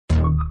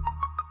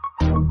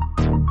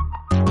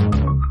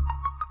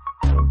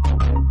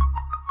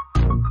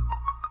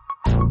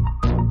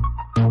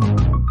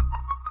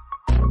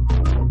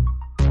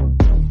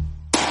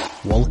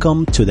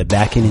Welcome to the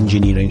Backend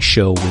Engineering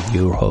Show with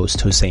your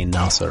host, Hussein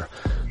Nasser.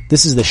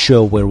 This is the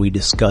show where we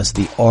discuss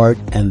the art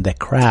and the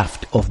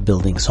craft of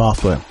building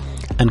software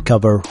and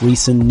cover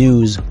recent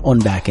news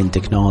on backend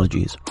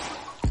technologies.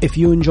 If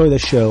you enjoy the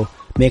show,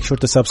 make sure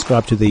to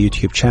subscribe to the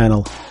YouTube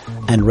channel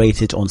and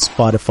rate it on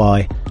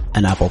Spotify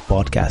and Apple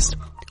Podcast.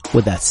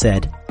 With that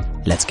said,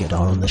 let's get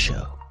on the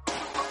show.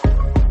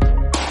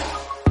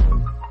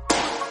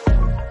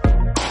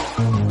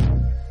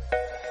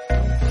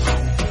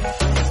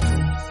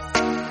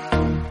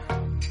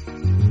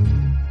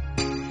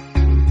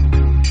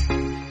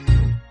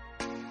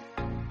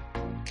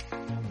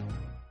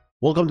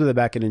 Welcome to the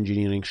Backend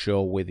Engineering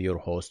Show with your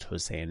host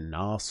Hussein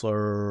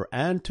Nasser,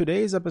 and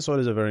today's episode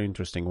is a very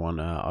interesting one.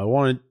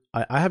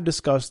 I have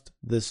discussed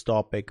this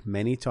topic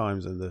many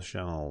times in this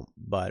channel,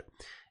 but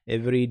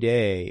every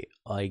day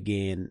I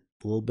gain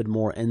a little bit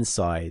more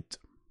insight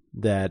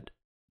that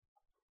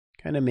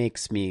kind of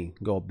makes me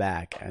go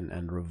back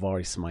and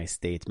revise my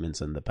statements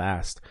in the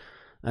past.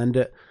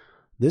 And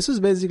this is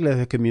basically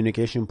the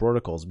communication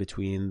protocols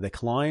between the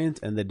client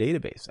and the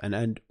database,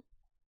 and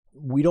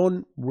we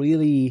don't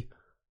really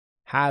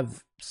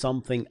have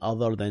something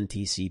other than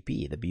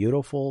TCP, the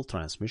beautiful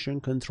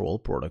transmission control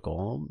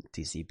protocol,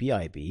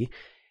 TCP/IP.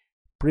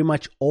 Pretty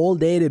much all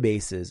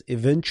databases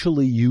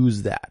eventually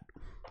use that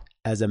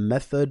as a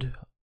method,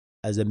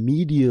 as a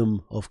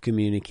medium of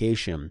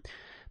communication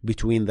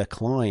between the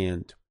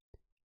client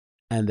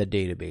and the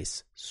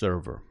database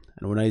server.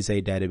 And when I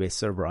say database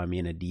server, I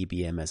mean a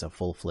DBMS, a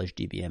full-fledged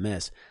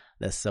DBMS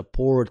that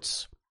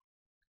supports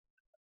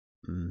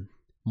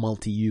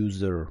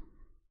multi-user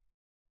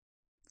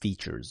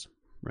features,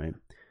 right?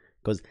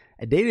 Because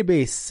a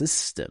database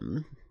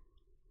system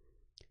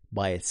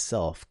by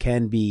itself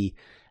can be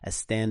a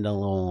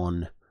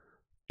standalone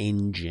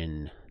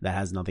engine that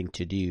has nothing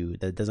to do,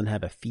 that doesn't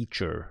have a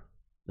feature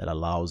that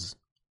allows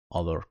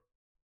other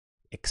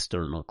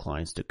external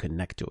clients to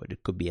connect to it.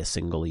 It could be a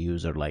single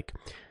user like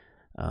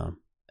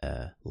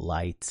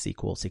Lite,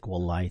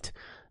 SQLite,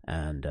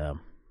 and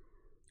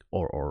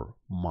or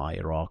my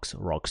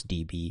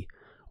RocksDB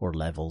or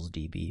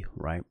LevelsDB,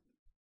 right?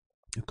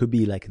 It could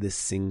be like this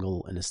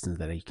single instance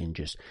that you can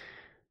just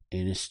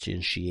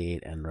instantiate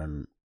and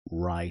run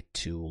right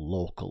to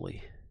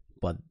locally.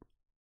 But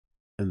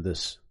in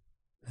this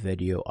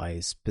video, I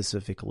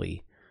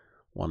specifically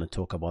want to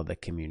talk about the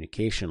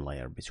communication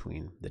layer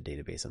between the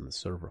database and the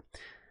server.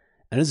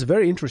 And it's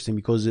very interesting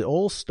because it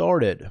all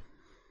started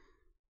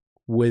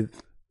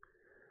with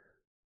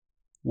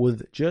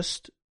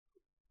just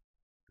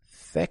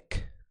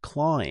thick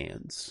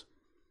clients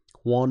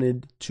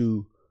wanted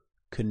to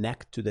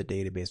connect to the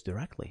database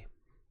directly,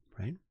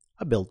 right?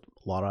 I built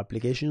a lot of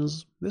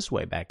applications this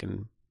way back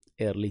in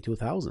early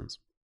 2000s,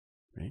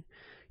 right?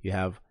 You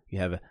have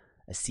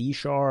a C#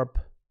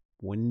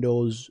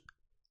 Windows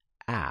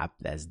app,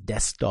 that's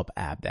desktop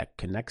app that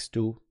connects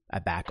to a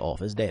back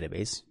office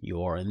database.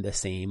 You are in the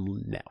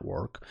same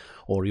network,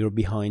 or you're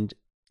behind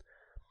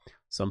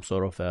some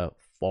sort of a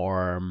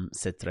farm,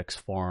 Citrix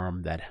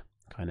farm that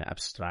kind of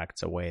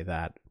abstracts away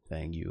that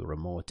thing. You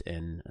remote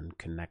in and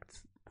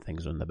connect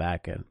things on the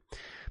back end.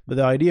 But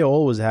the idea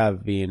always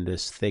have been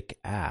this thick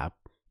app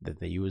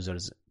that the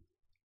users,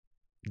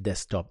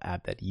 desktop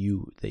app that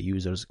the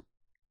users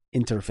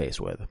interface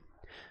with.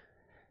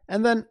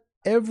 And then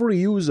every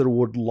user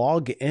would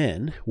log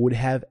in, would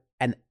have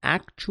an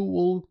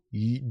actual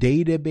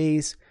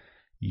database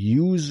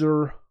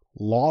user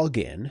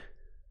login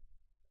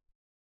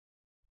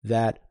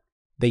that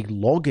they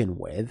log in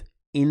with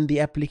in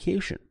the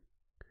application.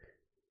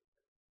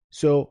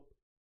 So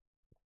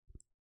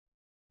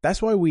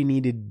that's why we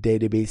needed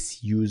database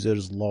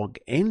users log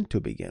in to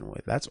begin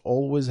with. That's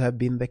always have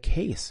been the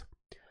case.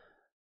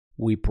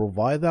 We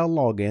provide that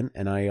login,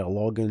 and I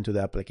log into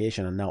the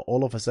application, and now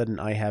all of a sudden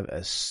I have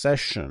a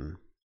session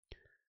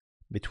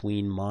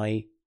between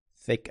my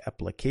thick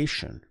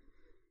application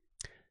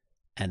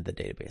and the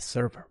database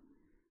server.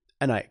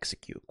 And I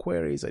execute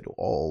queries, I do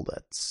all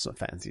that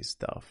fancy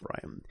stuff,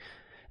 right?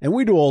 And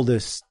we do all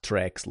these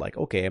tricks like,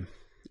 okay,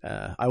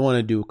 I want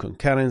to do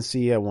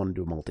concurrency, I want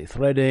to do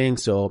multi-threading,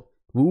 so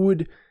we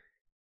would,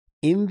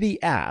 in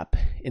the app,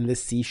 in the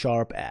C#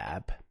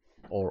 app,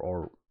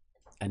 or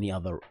any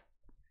other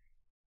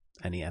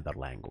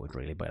language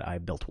really, but I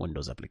built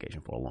Windows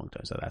application for a long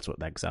time, so that's what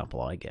the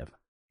example I give.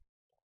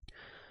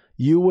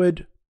 You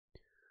would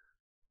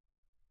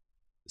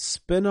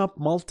spin up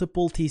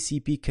multiple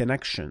TCP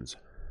connections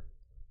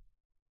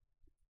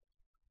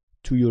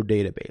to your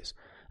database,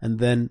 and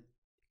then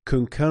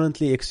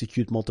concurrently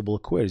execute multiple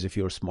queries if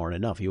you're smart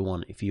enough.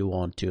 If you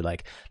want to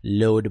like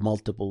load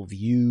multiple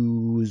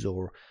views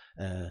or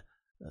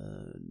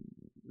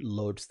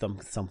load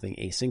something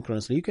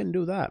asynchronously, you can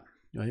do that,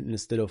 right?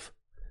 Instead of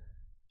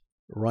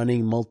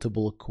running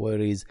multiple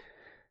queries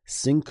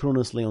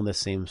synchronously on the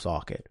same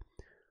socket.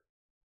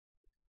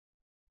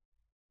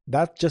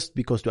 That's just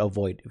because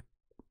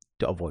to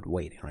to avoid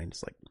waiting, right?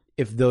 It's like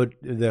if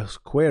the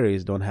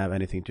queries don't have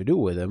anything to do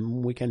with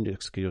them, we can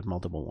execute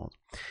multiple ones.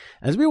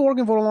 And it's been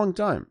working for a long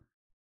time,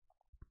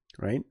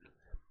 right?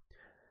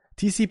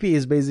 TCP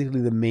is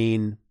basically the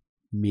main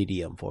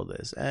medium for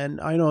this. And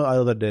I know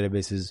other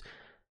databases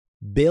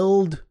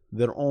build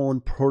their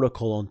own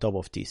protocol on top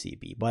of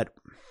TCP, but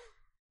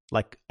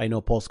like I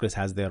know Postgres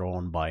has their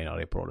own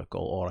binary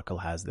protocol, Oracle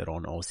has their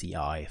own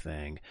OCI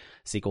thing,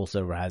 SQL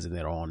Server has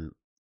their own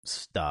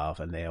stuff,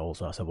 and they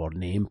also support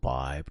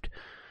name-piped.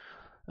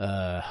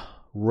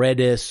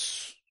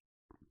 Redis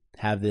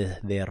have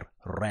their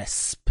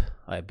RESP,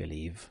 I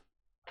believe,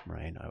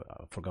 right?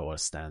 I forgot what it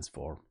stands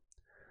for.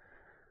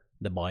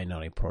 The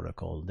binary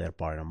protocol, their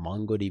partner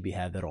MongoDB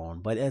have their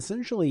own, but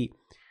essentially,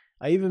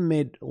 I even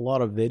made a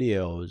lot of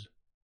videos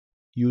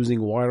using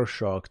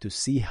Wireshark to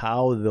see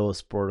how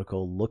those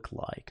protocols look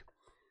like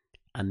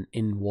and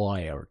in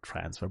wire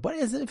transfer. But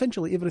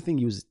eventually everything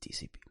uses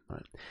TCP,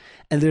 right?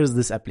 And there's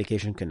this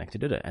application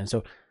connected to it. And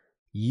so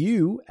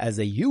you, as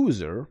a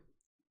user,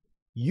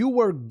 you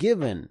were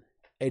given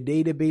a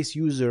database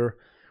user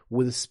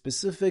with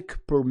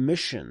specific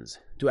permissions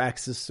to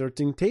access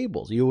certain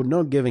tables. You were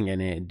not giving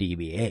any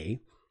DBA,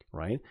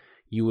 right?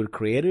 You would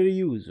create a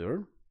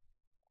user,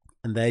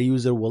 and that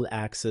user will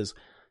access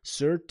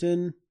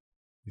certain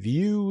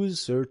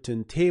views,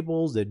 certain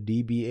tables. The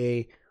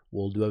DBA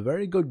will do a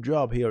very good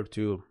job here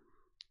to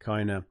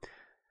kind of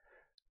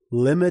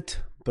limit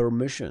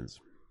permissions,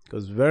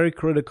 because very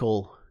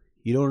critical.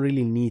 You don't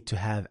really need to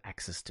have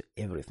access to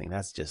everything.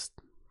 That's just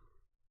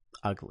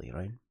ugly,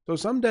 right? So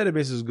some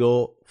databases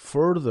go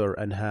further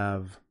and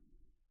have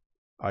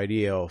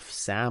idea of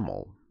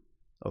SAML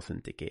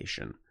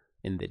authentication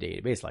in the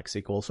database, like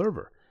SQL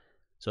Server,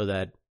 so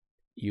that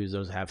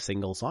users have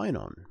single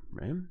sign-on,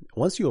 right?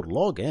 Once you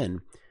log in,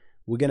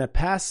 we're going to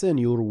pass in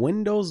your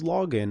Windows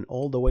login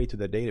all the way to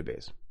the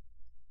database.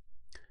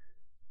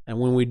 And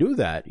when we do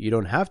that, you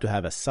don't have to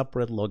have a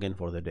separate login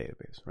for the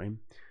database, right?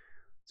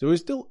 So we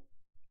still,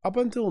 up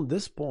until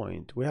this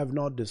point, we have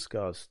not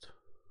discussed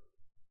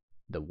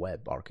the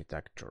web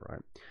architecture,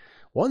 right?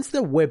 Once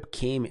the web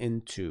came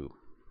into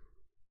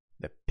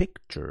the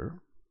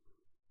picture,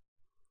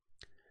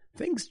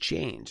 things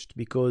changed,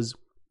 because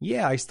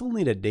yeah, I still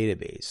need a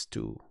database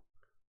to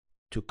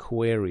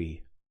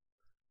query,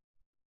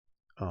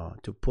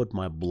 to put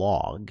my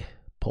blog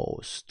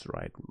post,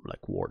 right,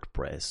 like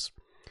WordPress,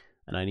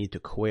 and I need to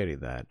query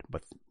that.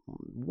 But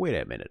wait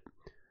a minute,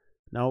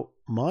 now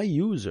my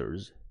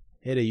users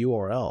hit a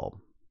URL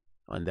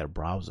on their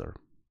browser.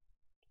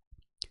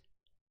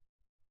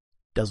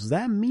 Does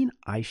that mean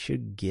I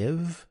should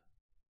give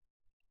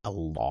a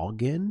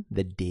login,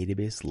 the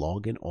database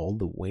login, all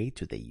the way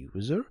to the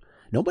user?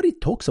 Nobody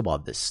talks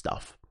about this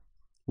stuff.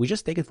 We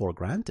just take it for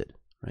granted,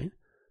 right?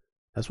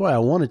 That's why I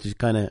wanted to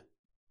kind of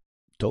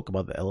talk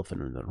about the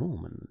elephant in the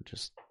room and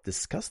just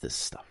discuss this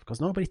stuff, because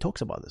nobody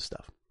talks about this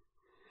stuff.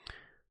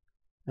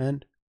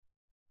 And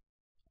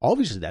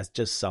obviously that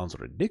just sounds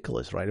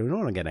ridiculous, right? We're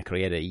not going to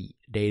create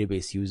a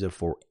database user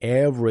for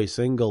every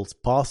single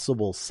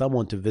possible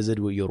someone to visit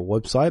with your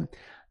website.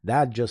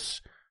 That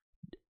just,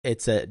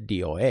 it's a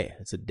DOA.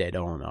 It's a dead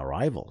on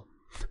arrival,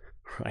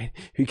 right?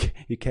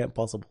 You can't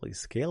possibly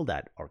scale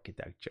that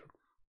architecture.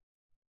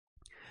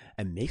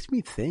 It makes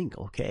me think,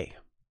 okay,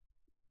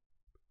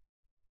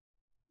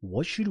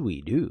 what should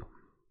we do?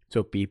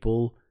 So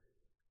people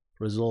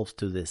resolve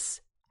to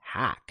this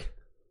hack.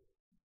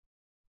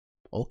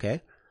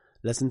 Okay,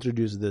 let's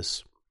introduce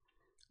this.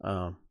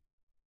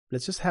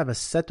 Let's just have a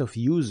set of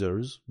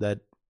users,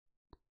 that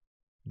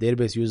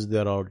database users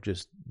that are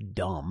just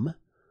dumb,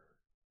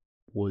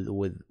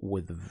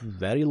 with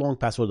very long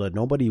password that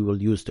nobody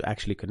will use to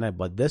actually connect.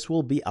 But this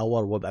will be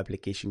our web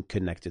application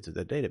connected to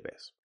the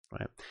database,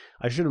 right?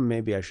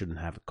 Maybe I shouldn't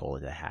have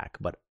called it a hack,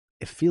 but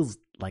it feels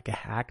like a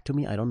hack to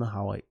me. I don't know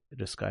how I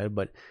describe it,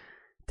 but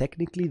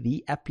technically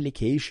the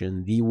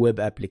application, the web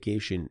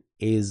application,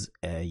 is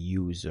a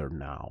user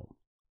now,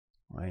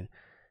 right?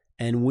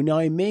 And when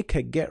I make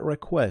a GET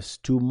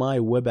request to my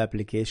web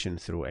application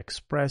through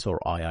Express or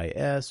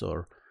IIS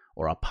or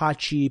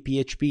Apache,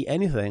 PHP,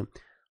 anything,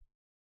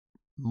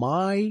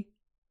 my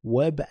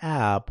web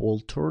app will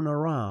turn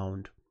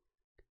around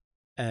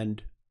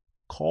and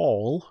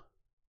call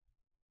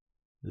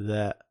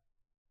the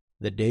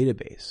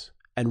database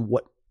and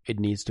what it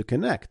needs to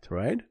connect,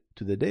 right,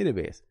 to the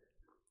database.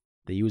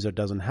 The user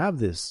doesn't have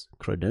these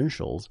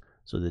credentials,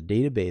 so the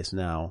database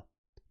now,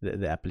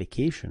 the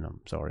application,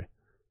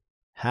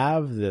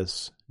 have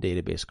this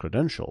database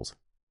credentials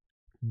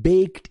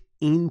baked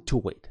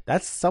into it.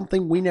 That's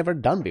something we never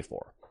done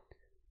before.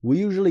 We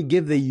usually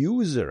give the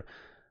user,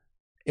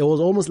 it was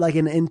almost like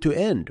an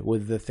end-to-end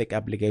with the thick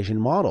application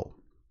model.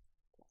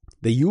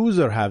 The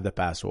user have the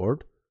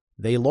password,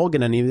 they log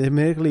in, and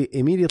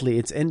immediately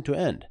it's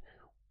end-to-end.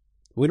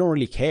 We don't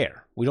really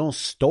care. We don't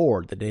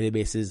store the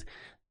database's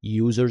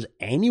users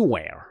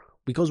anywhere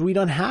because we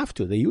don't have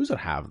to. The user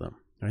have them,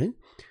 right?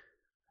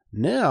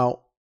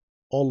 Now,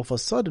 all of a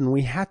sudden,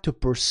 we had to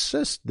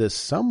persist this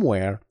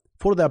somewhere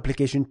for the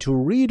application to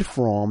read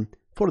from,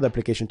 for the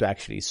application to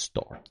actually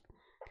start.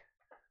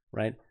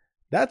 right?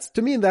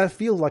 To me, that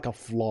feels like a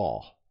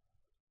flaw.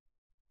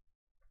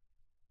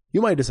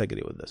 You might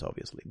disagree with this,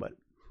 obviously,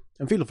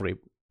 and feel free,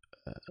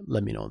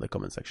 let me know in the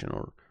comment section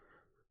or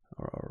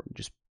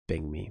just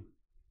ping me.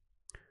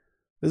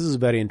 This is a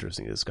very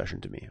interesting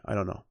discussion to me. I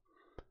don't know.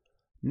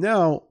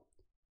 Now,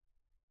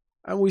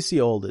 and we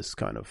see all this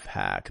kind of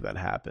hack that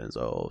happens.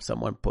 Oh,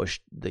 someone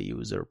pushed the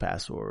user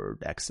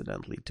password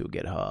accidentally to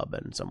GitHub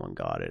and someone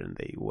got it and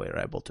they were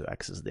able to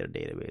access their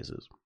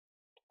databases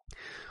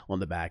on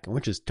the back end,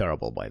 which is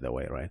terrible, by the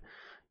way, right?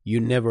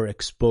 You never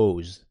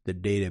expose the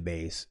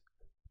database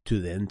to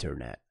the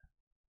internet.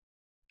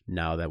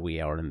 Now that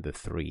we are in the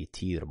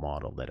 3-tier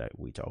model that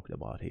we talked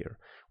about here,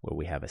 where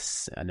we have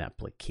an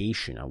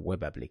application, a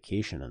web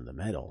application in the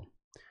middle.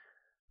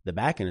 The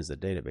backend is the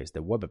database.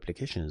 The web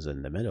application is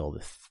in the middle,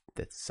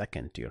 the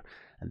second tier.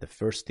 And the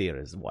first tier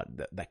is what?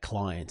 The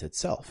client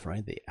itself,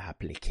 right? The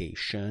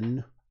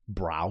application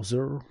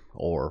browser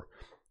or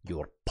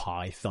your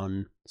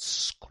Python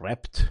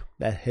script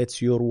that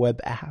hits your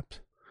web app,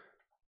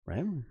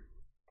 right?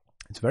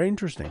 It's very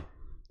interesting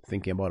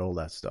thinking about all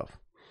that stuff.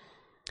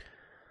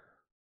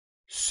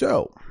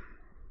 So,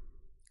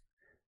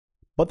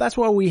 but that's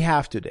what we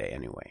have today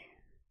anyway.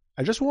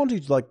 I just want you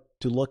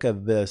to look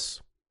at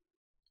this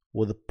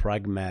with a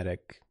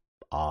pragmatic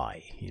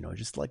eye,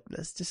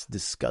 let's just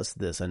discuss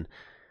this. And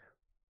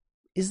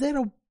is there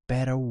a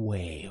better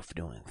way of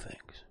doing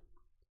things?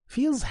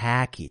 Feels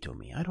hacky to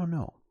me. I don't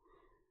know.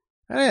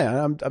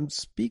 I'm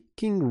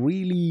speaking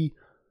really.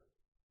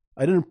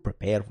 I didn't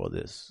prepare for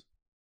this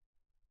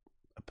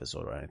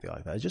episode or anything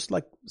like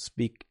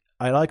that.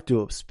 I like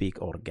to speak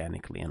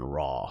organically and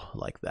raw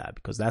like that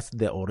because that's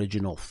the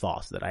original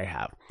thoughts that I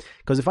have.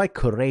 Because if I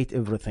curate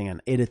everything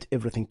and edit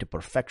everything to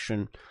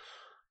perfection,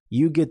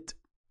 you get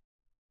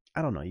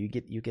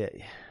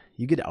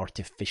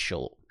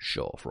artificial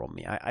show from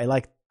me. I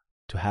like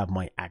to have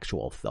my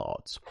actual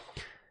thoughts.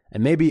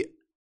 And maybe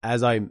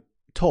as I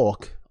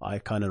talk, I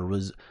kind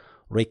of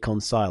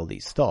reconcile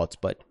these thoughts,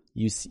 but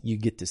you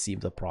get to see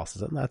the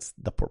process, and that's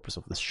the purpose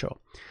of this show.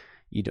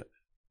 You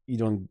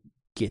don't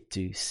get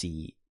to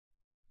see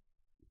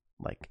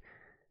like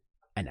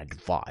an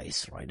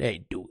advice, right?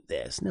 Hey, do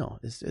this. No,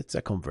 it's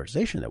a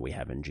conversation that we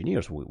have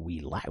engineers.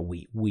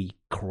 We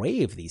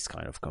crave these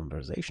kind of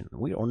conversation.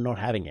 We are not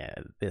having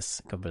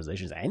this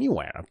conversations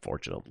anywhere,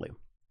 unfortunately.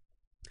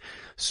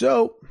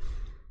 So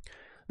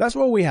that's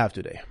what we have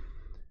today.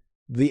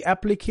 The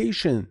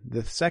application,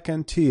 the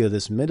second tier,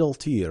 this middle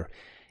tier,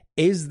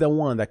 is the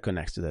one that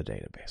connects to the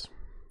database,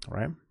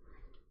 right?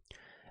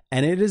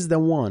 And it is the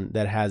one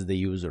that has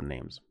the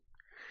usernames.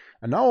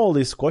 And now all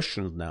these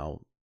questions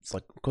now, it's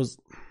like, because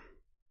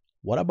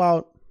what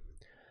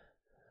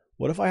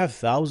if I have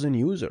 1,000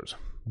 users?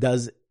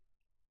 Does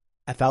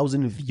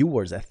 1,000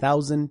 viewers,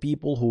 1,000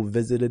 people who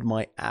visited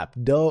my app,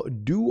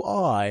 do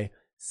I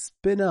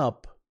spin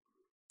up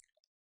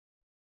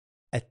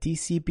a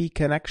TCP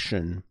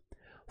connection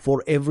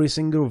for every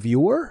single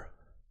viewer?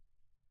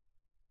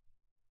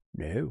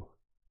 No.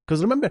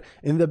 Because remember,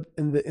 in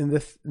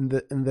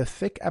the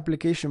thick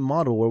application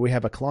model where we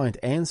have a client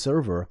and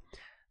server,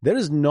 there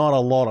is not a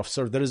lot of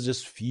servers. There is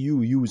just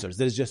few users.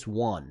 There's just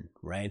one,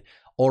 right?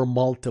 Or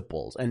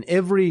multiples. And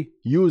every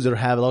user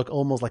have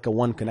almost like a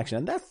one connection.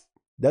 And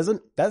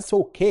that's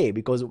okay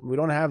because we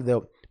don't have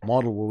the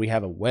model where we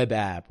have a web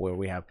app where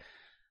we have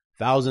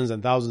thousands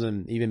and thousands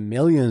and even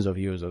millions of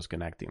users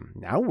connecting.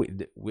 Now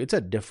it's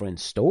a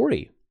different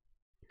story.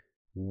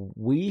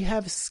 We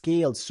have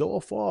scaled so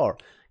far.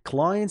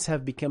 Clients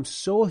have become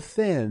so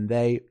thin,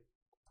 they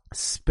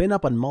spin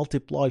up and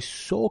multiply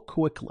so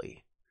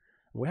quickly.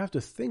 We have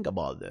to think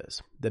about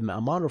this. The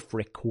amount of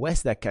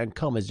requests that can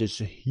come is just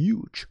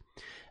huge.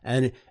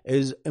 And it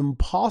is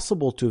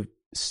impossible to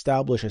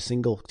establish a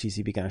single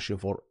TCP connection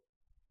for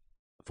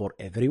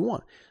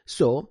everyone.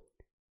 So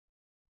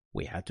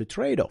we had to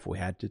trade off. We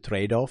had to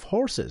trade off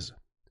horses.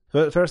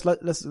 First,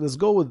 let's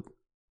go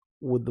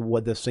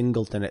with the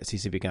single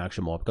TCP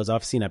connection model, because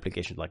I've seen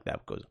applications like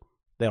that because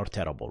they are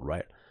terrible,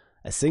 right?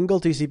 A single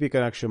TCP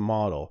connection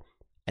model,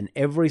 and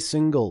every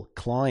single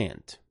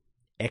client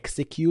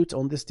execute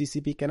on this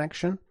TCP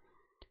connection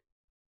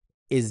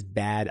is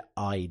bad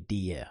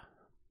idea.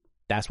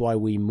 That's why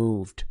we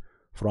moved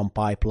from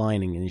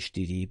pipelining in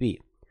HTTP.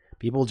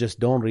 People just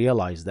don't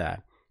realize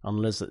that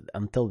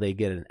until they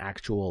get an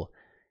actual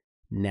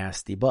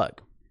nasty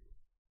bug.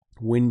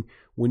 When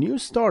you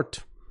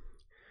start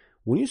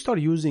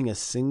using a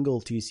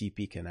single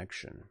TCP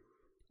connection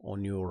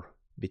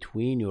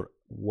between your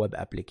web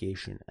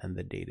application and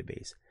the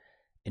database,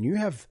 and you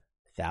have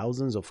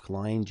thousands of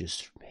clients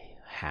just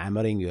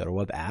hammering your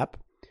web app,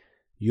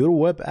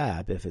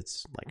 if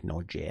it's like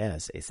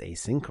Node.js, is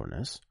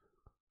asynchronous,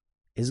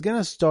 is going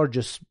to start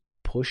just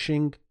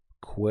pushing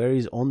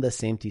queries on the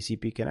same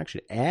TCP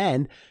connection.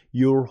 And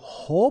you're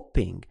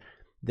hoping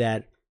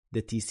that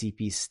the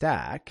TCP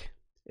stack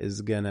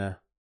is gonna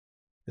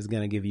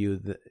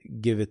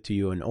give it to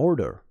you in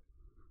order.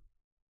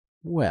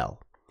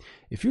 Well,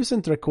 if you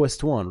send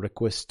request 1,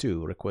 request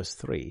 2, request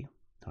 3,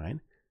 right?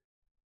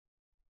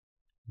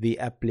 the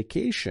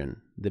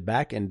application, the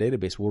backend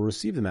database, will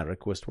receive them at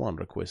request 1,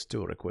 request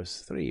 2,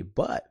 request 3,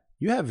 but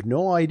you have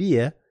no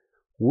idea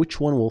which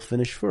one will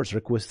finish first.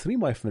 Request 3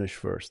 might finish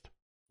first.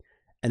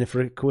 And if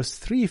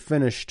request 3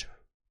 finished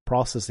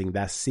processing,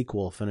 that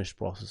SQL finished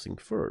processing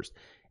first,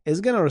 it's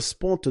going to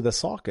respond to the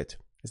socket.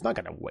 It's not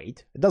going to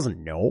wait. It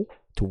doesn't know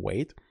to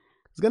wait.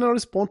 It's going to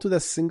respond to the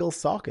single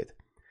socket.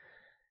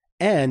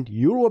 And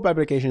your web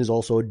application is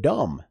also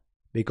dumb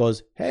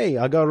because, hey,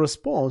 I got a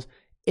response.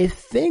 It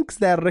thinks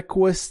that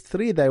request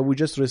 3 that we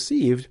just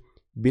received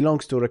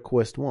belongs to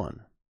request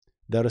 1.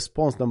 The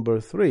response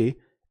number 3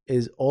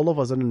 is all of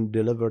a sudden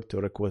delivered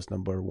to request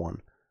number 1.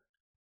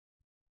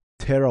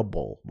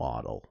 Terrible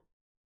model.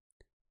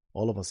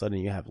 All of a sudden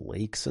you have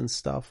leaks and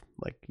stuff.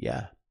 Like,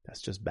 yeah,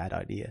 that's just bad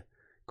idea.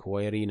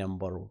 Query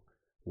number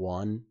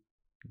 1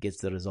 gets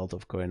the result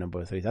of query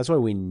number 3. That's why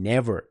we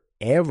never,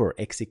 ever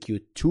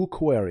execute 2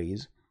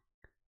 queries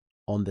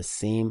on the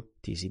same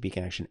TCP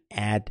connection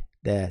at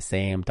the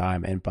same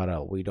time in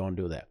parallel. We don't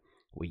do that.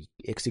 We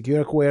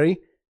execute a query,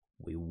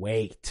 we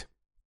wait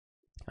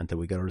until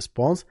we get a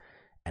response,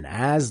 and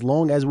as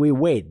long as we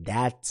wait,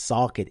 that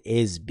socket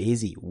is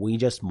busy. We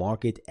just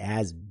mark it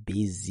as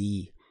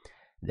busy.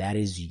 That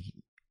is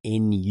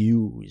in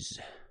use.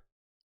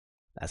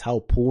 That's how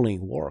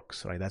pooling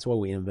works, right? That's why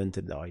we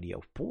invented the idea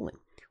of pooling.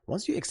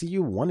 Once you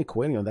execute one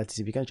query on that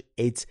TCP connection,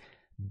 it's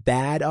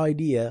bad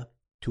idea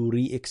to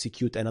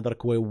re-execute another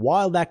query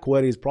while that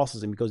query is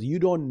processing because you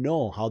don't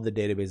know how the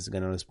database is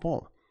going to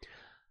respond.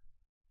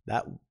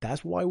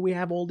 That's why we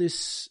have all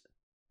this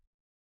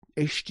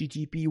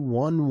HTTP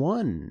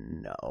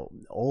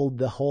 1.1,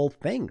 the whole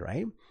thing,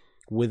 right?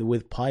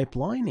 With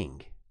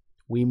pipelining.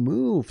 We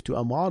move to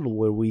a model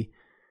where we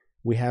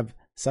have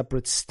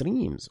separate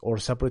streams or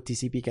separate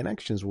TCP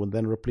connections will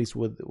then replace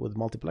with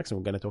multiplexing.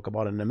 We're going to talk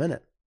about it in a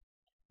minute.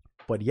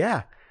 But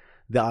yeah,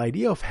 the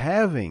idea of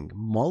having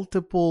one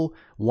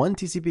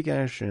TCP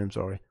connection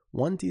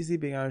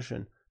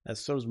that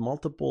serves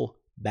multiple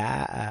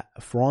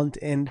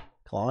front-end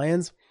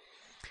clients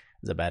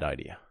is a bad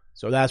idea.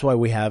 So that's why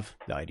we have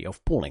the idea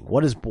of pooling.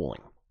 What is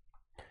pooling?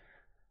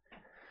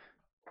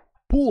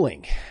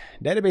 Pooling,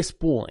 database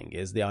pooling,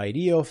 is the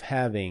idea of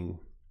having,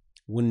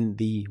 when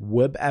the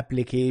web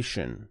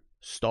application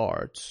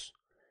starts,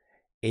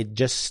 it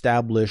just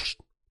established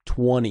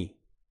 20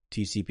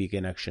 TCP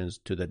connections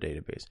to the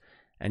database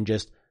and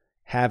just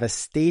have a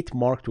state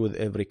marked with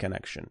every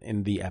connection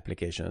in the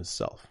application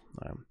itself.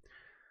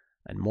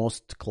 And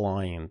most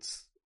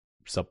clients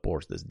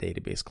support this,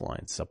 database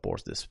clients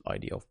supports this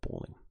idea of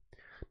pooling.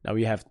 Now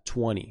you have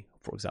 20,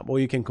 for example, or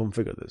you can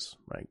configure this,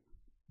 right?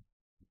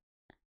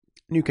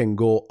 You can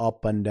go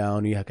up and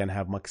down. You can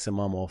have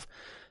maximum of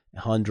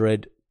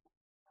 100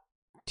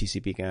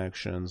 TCP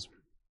connections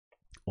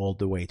all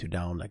the way to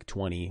down like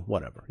 20,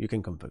 whatever. You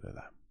can configure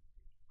that.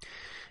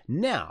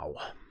 Now,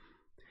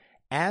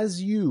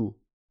 as you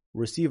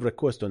receive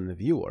request on the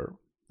viewer,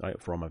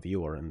 right, from a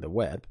viewer in the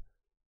web,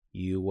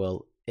 you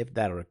will, if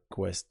that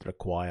request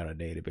require a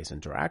database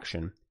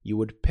interaction, you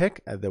would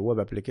pick, the web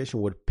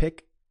application would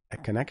pick a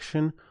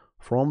connection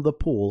from the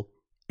pool,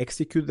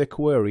 execute the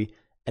query,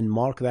 and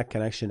mark that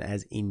connection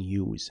as in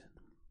use.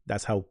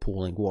 That's how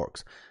pooling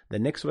works. The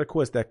next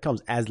request that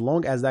comes, as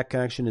long as that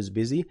connection is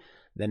busy,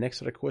 the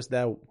next request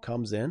that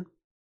comes in,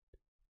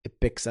 it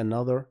picks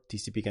another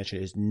TCP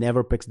connection. It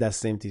never picks that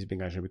same TCP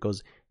connection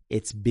because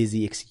it's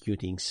busy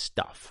executing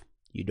stuff.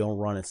 You don't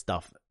run its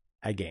stuff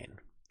again.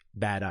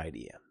 Bad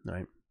idea,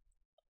 right?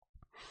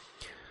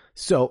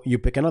 So you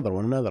pick another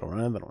one,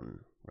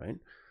 right?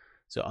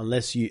 So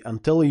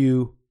until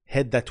you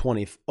hit that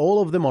 20, if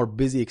all of them are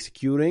busy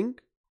executing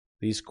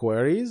these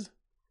queries,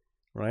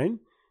 right?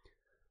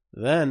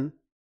 Then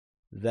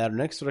the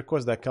next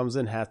request that comes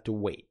in has to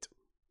wait,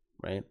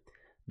 right?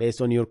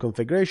 Based on your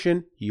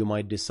configuration, you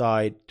might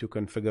decide to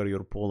configure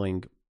your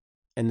pooling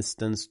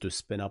instance to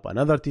spin up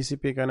another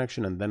TCP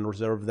connection and then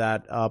reserve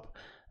that up,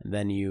 and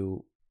then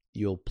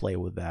you'll play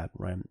with that,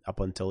 right, up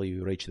until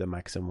you reach the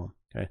maximum.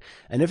 Okay?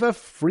 And if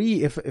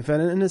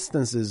an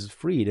instance is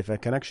freed, if a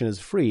connection is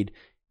freed,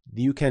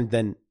 you can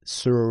then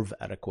serve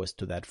a request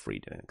to that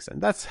freed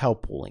extent. That's how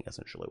pooling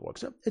essentially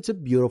works. It's a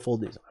beautiful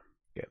design.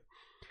 Okay.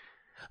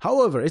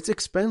 However, it's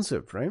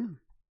expensive, right?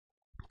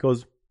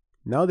 Because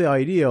now the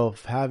idea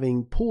of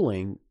having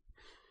pooling,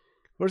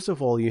 first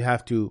of all, you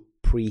have to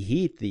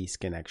preheat these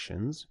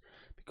connections,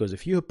 because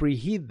if you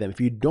preheat them, if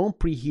you don't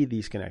preheat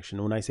these connections,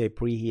 when I say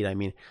preheat, I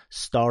mean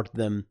start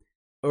them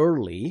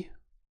early,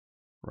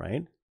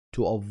 right?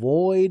 To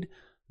avoid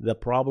the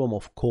problem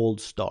of cold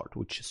start,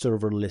 which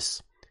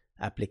serverless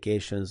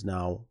applications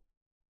now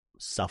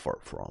suffer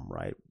from,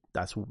 right?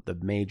 That's one of the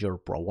major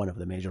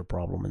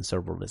problem in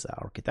serverless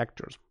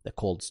architectures, the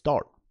cold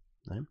start,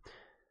 right?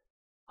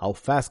 How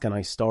fast can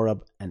I start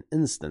up an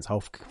instance? How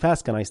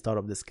fast can I start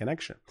up this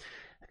connection?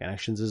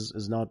 Connections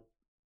is not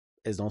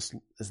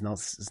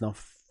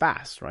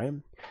fast, right?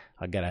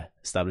 I gotta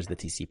establish the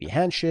TCP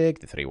handshake,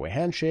 the three-way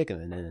handshake,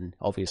 and then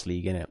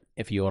obviously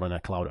if you're on a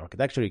cloud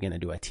architecture, you're gonna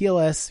do a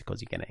TLS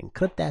because you're gonna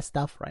encrypt that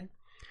stuff, right?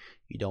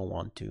 You don't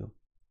want to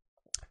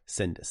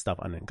send stuff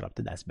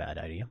unencrypted. That's a bad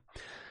idea,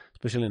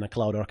 especially in a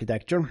cloud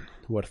architecture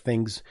where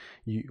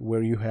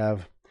where you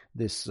have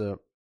this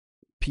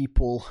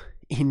people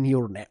in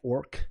your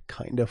network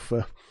kind of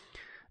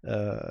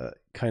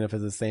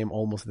is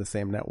almost the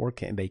same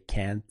network, and they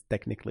can't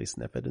technically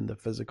sniff it in the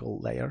physical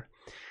layer.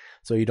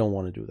 So you don't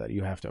want to do that.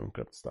 You have to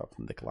encrypt stuff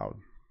in the cloud.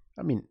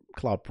 I mean,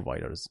 cloud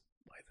providers,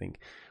 I think,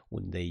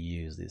 when they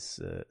use this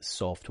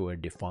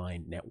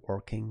software-defined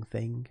networking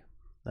thing,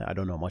 I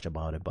don't know much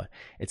about it, but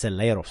it's a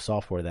layer of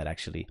software that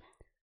actually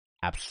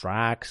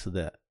abstracts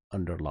the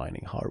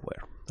underlying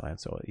hardware, right?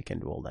 So you can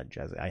do all that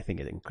jazz. I think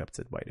it encrypts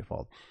it by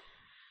default.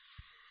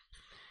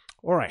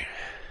 All right.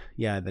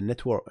 Yeah, the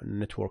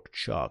network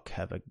Chuck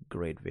have a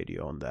great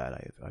video on that,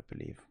 I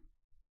believe.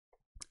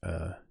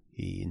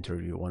 He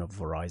interviewed one of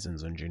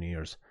Verizon's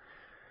engineers.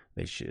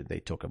 They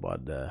talk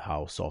about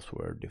how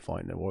software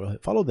defined. Well,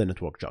 follow the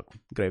network Chuck.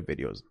 Great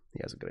videos. He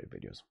has great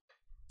videos.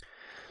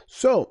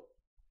 So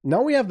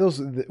now we have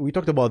those. We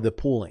talked about the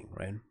pooling,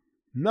 right?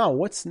 Now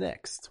what's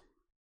next?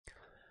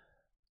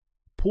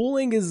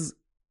 Pooling is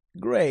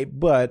great,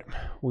 but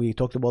we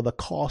talked about the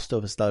cost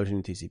of establishing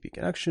a TCP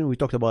connection. We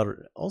talked about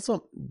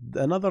also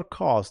another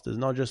cost is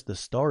not just the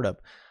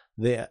startup,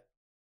 the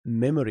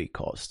memory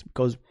cost,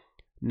 because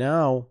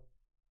now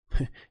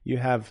you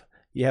have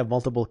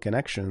multiple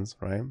connections,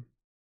 right?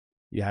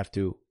 You have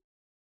to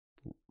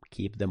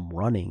keep them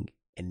running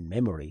in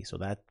memory, so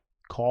that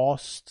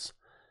cost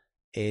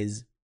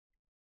is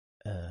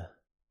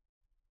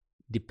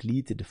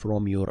depleted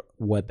from your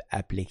web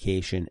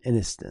application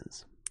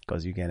instance,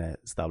 because you're gonna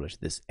establish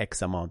this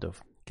X amount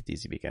of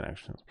TCP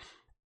connections.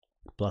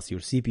 Plus,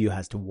 your CPU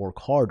has to work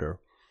harder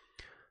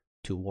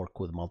to work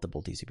with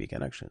multiple TCP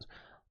connections.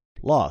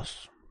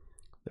 Plus,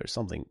 there's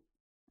something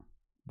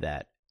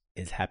that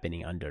is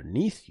happening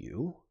underneath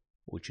you,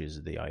 which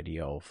is the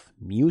idea of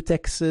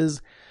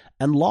mutexes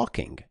and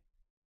locking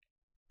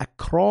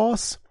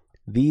across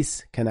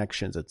these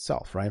connections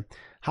itself, right?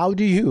 How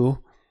do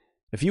you,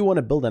 if you want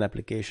to build an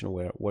application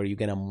where you're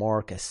going to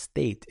mark a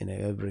state in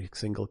every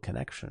single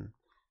connection,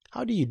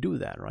 how do you do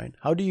that, right?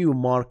 How do you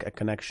mark a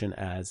connection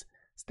as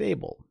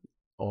stable,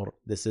 or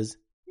this is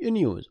in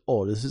use,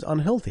 or this is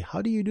unhealthy?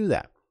 How do you do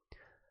that?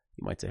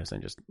 You might say,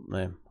 Hussein,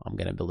 I'm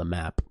going to build a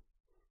map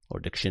or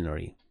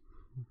dictionary.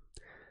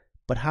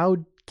 But how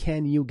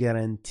can you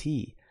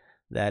guarantee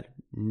that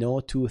no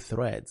two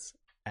threads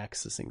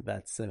accessing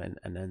that 7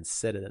 and then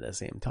set it at the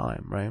same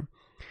time, right?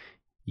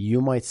 You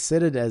might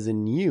set it as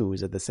in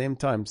use at the same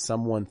time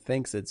someone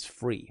thinks it's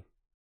free,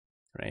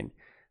 right?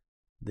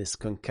 This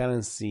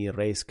concurrency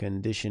race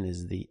condition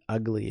is the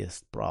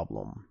ugliest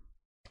problem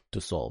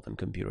to solve in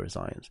computer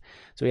science.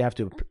 So you have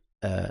to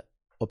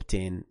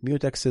obtain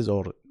mutexes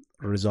or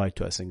reside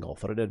to a single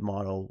threaded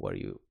model where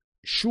you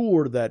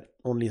sure that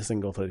only a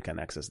single thread can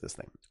access this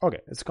thing. Okay,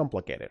 it's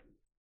complicated.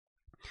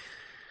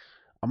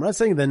 I'm not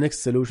saying the next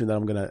solution that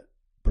I'm going to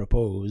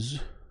propose,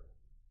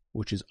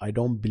 which is I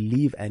don't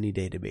believe any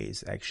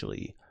database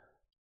actually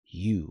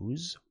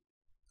use,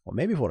 or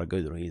maybe for a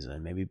good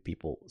reason, maybe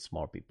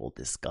smart people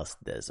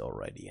discussed this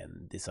already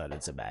and decided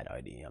it's a bad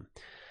idea.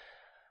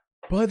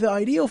 But the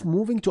idea of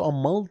moving to a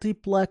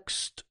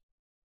multiplexed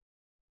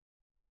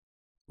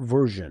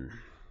version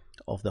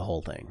of the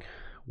whole thing,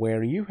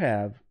 where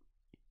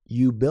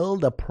you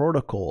build a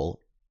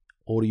protocol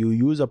or you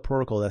use a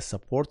protocol that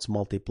supports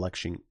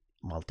multiplexing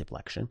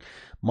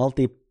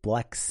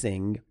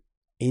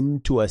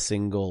into a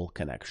single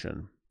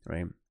connection,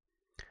 right?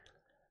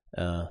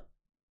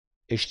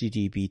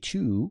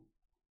 HTTP2,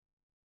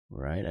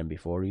 right? And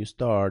before you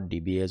start,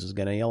 DBS is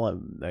gonna yell at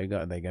they're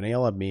gonna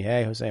yell at me,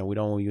 hey Hussein, we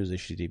don't use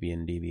HTTP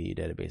and DB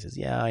databases.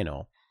 Yeah, I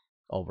know,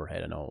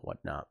 overhead and all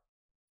whatnot.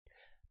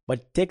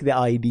 But take the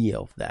idea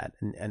of that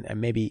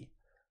and maybe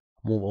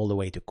move all the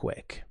way to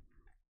Quick.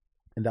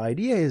 And the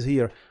idea is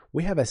here,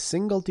 we have a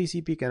single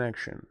TCP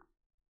connection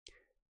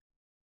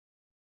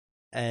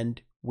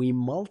and we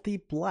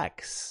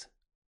multiplex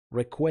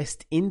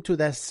request into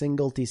that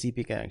single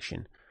TCP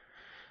connection.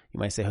 You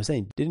might say,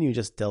 Hussein, didn't you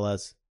just tell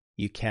us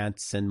you can't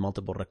send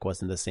multiple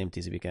requests in the same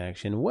TCP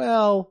connection?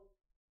 Well,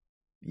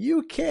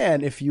 you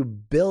can if you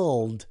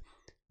build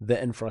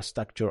the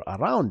infrastructure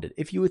around it.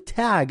 If you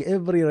tag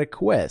every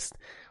request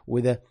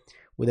with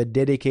a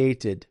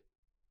dedicated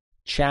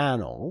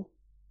channel,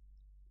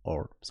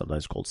 or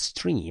sometimes called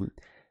stream,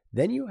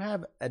 then you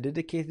have a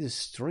dedicated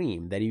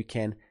stream that you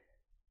can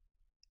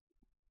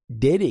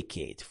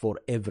dedicate for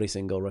every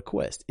single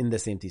request in the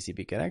same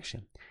TCP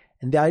connection.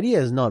 And the idea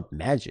is not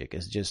magic,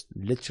 it's just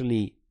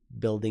literally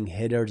building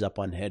headers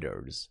upon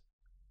headers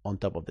on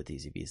top of the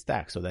TCP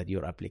stack so that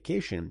your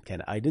application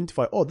can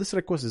identify, oh, this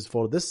request is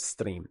for this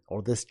stream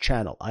or this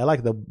channel. I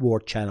like the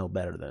word channel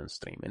better than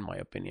stream, in my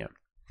opinion.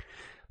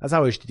 That's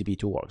how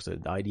HTTP2 works,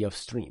 the idea of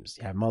streams.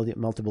 You have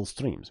multiple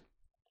streams.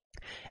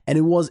 And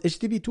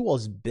HTTP2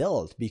 was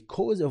built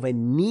because of a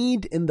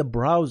need in the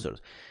browsers.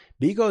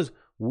 Because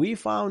we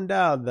found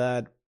out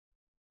that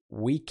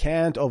we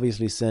can't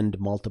obviously send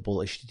multiple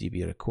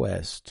HTTP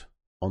requests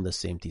on the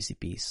same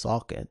TCP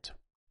socket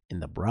in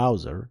the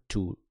browser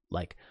to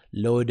like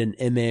load an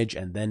image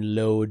and then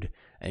load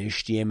an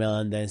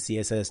HTML and then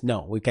CSS.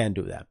 No, we can't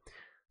do that.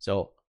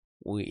 So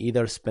we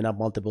either spin up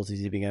multiple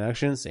TCP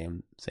connections,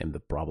 same the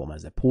problem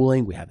as the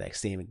pooling. We have the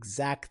same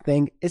exact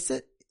thing.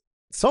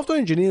 Software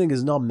engineering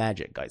is not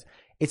magic, guys.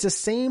 It's the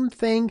same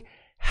thing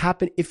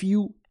happen if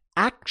you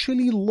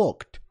actually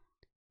looked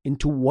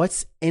into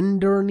what's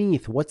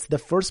underneath, what's the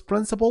first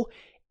principle.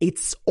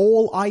 It's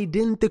all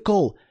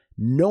identical,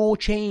 no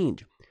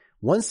change.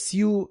 Once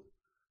you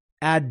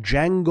add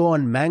Django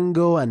and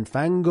Mango and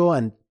Fango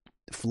and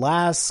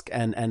Flask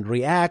and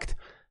React,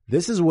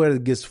 this is where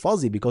it gets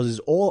fuzzy because it's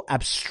all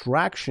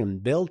abstraction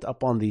built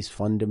upon these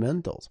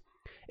fundamentals.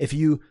 If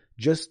you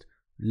just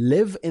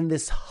live in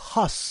this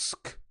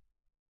husk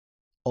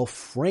of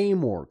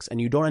frameworks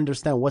and you don't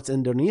understand what's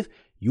underneath,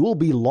 you will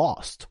be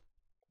lost.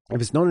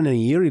 If it's not in a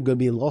year, you're going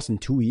to be lost in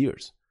 2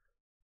 years.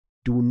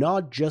 Do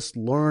not just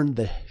learn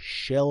the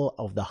shell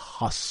of the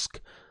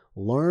husk.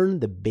 Learn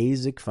the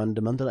basic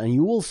fundamental, and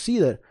you will see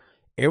that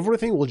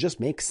everything will just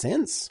make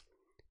sense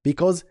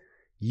because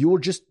you're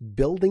just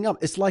building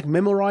up. It's like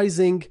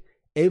memorizing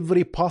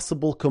every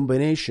possible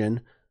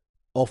combination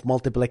of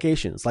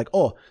multiplication. It's like,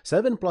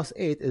 7 plus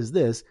 8 is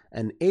this,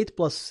 and 8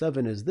 plus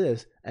 7 is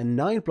this, and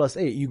 9 plus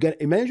 8.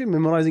 Imagine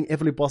memorizing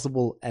every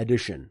possible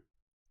addition.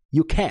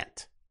 You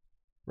can't,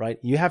 right?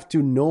 You have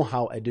to know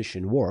how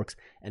addition works,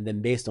 and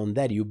then based on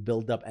that, you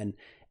build up and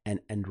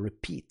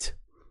repeat.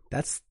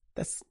 That's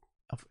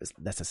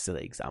a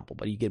silly example,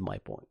 but you get my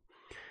point.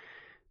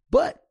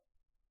 But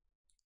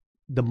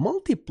the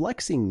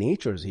multiplexing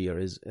natures here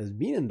has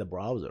been in the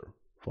browser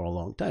for a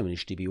long time, and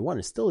HTTP 1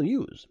 is still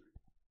used.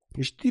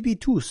 HTTP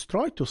 2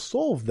 tried to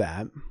solve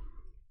that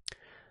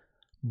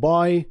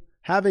by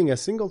having a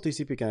single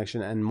TCP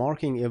connection and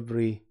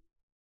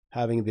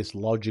having these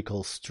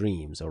logical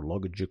streams or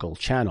logical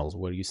channels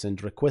where you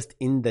send requests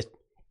in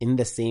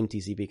the same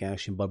TCP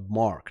connection but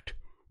marked.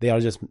 They are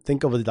just,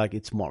 think of it like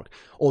it's marked.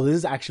 This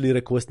is actually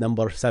request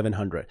number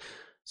 700.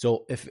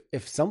 So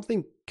if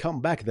something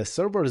come back, the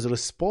server is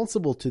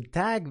responsible to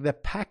tag the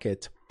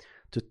packet,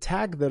 to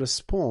tag the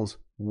response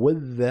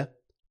with the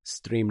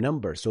stream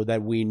number so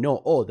that we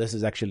know, this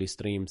is actually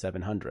stream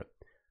 700.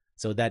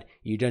 So that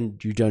you can't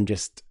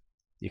just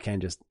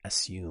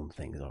assume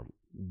things are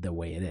the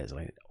way it is.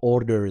 Right?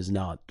 Order is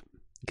not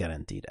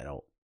guaranteed at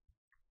all.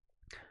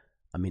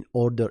 I mean,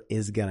 order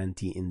is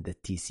guaranteed in the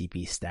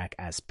TCP stack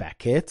as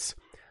packets,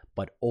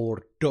 but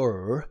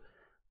order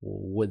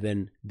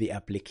within the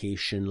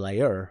application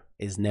layer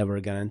is never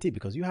guaranteed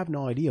because you have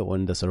no idea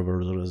when the server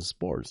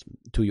responds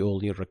to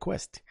all your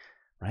request,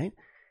 right?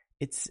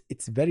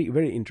 It's very,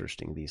 very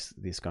interesting,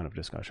 these kind of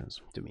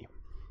discussions to me.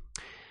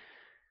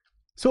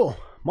 So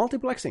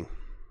multiplexing,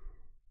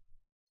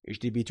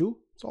 HTTP2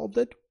 solved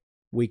it.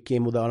 We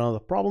came with another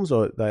problem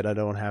so that I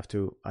don't have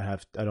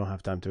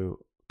time to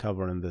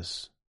cover in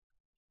this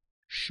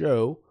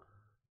show,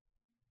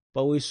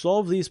 but we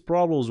solved these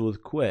problems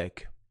with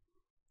QUIC,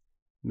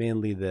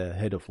 mainly the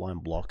head of line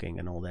blocking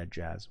and all that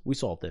jazz. We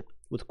solved it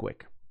with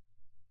QUIC.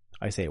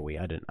 I say we.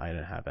 I didn't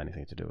have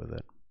anything to do with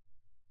it.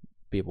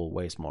 People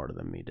way smarter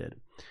than me did.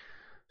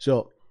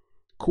 So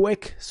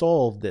QUIC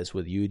solved this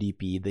with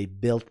UDP.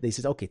 They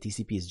said, okay,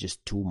 TCP is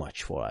just too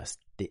much for us.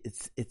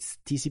 It's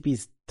TCP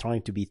is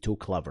trying to be too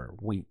clever.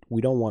 We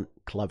don't want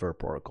clever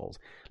protocols.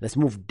 Let's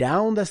move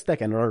down the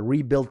stack and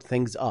rebuild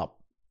things up.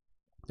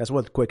 That's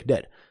what QUIC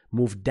did.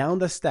 Move down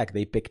the stack.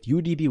 They picked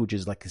UDP, which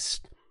is like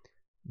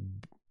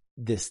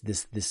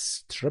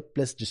this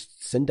triplet.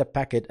 Just send a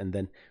packet, and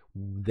then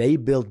they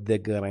built the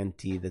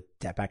guarantee, the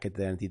packet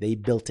guarantee. They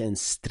built in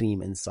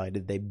stream inside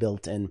it. They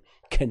built in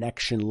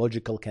connection,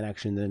 logical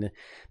connection in it.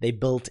 They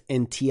built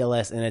in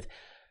TLS in it.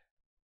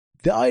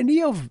 The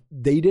idea of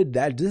they did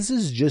that, this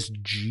is just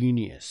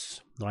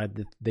genius, right?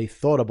 They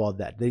thought about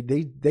that. They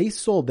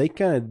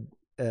kind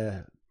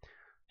of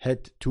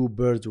hit two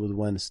birds with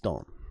one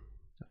stone.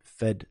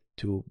 Fed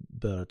two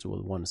birds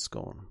with one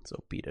scone.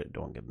 So Peter,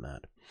 don't get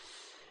mad.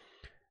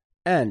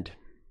 And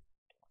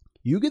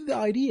you get the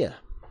idea,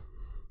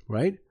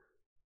 right?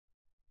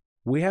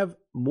 We have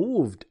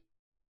moved,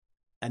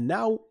 and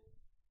now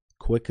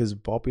QUIC is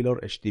popular,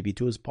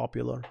 HTTP2 is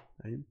popular,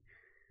 right?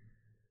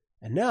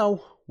 And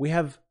now we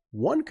have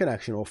one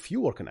connection or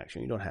fewer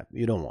connection.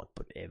 You don't want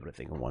to put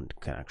everything in one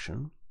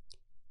connection.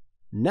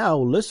 Now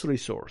less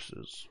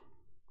resources.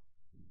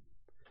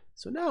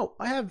 So now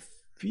I have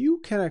few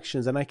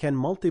connections and I can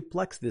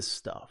multiplex this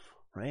stuff,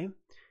 right,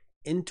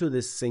 into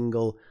this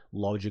single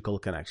logical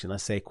connection.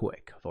 Let's say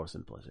QUIC for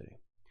simplicity.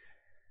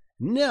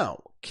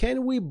 Now,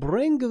 can we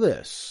bring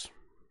this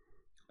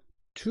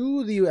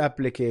to the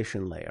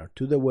application layer,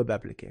 to the web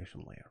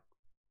application layer?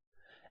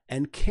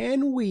 And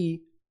can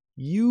we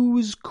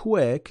use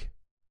QUIC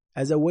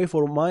as a way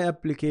for my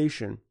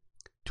application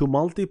to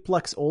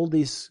multiplex all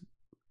these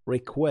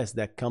requests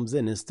that comes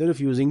in instead of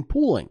using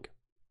pooling?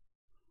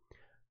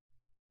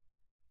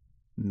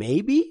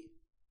 Maybe.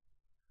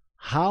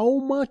 How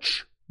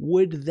much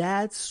would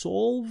that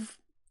solve?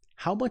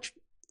 How much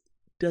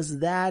does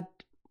that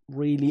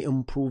really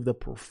improve the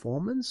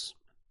performance?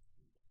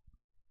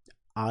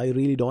 I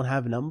really don't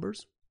have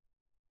numbers.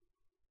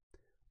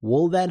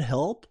 Will that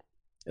help?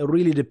 It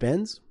really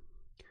depends.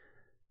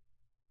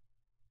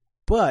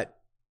 But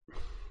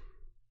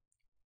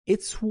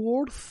it's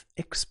worth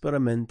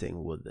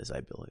experimenting with this,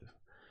 I believe.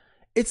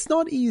 It's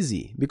not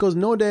easy because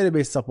no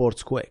database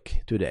supports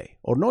Quick today,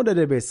 or no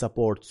database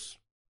supports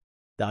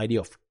the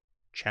idea of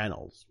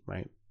channels,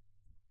 right?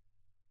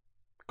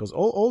 Because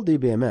all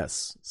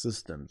DBMS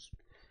systems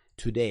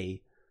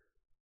today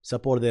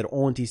support their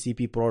own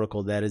TCP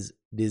protocol that is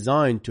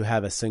designed to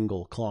have a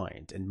single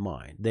client in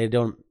mind. They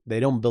don't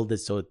build it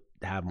so to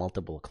have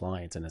multiple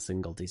clients in a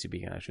single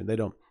TCP connection. They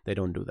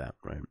don't do that,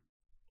 right?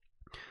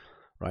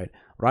 Right.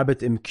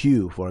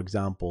 RabbitMQ, for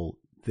example,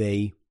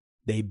 they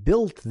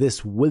built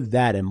this with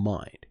that in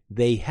mind.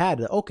 They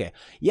had, okay,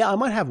 yeah, I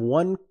might have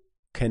one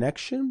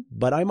connection,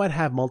 but I might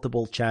have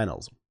multiple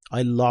channels.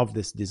 I love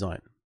this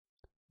design.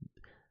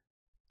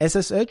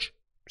 SSH,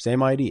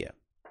 same idea.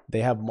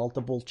 They have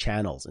multiple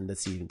channels in the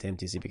same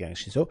TCP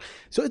connection. So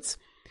it's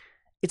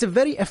a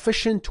very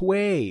efficient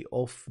way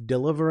of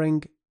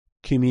delivering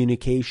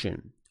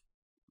communication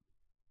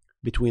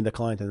between the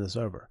client and the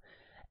server.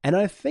 And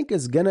I think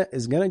it's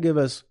gonna give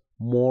us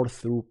more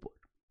throughput.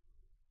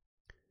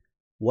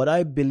 What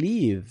I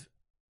believe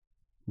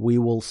we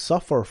will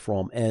suffer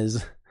from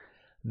is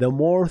the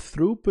more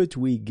throughput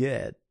we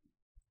get,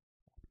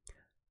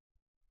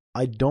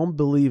 I don't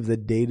believe the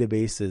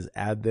databases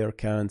at their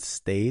current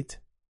state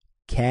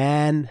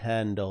can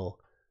handle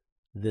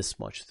this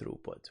much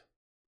throughput.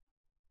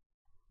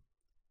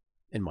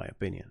 In my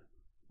opinion,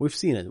 we've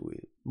seen it.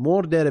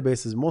 Most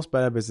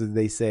databases,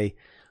 they say,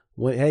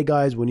 hey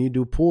guys, when you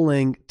do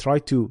pooling,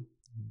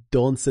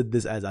 don't set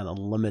this as an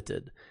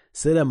unlimited.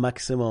 Set a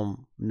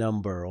maximum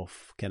number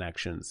of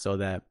connections so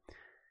that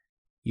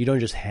you don't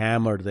just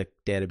hammer the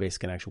database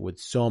connection with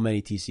so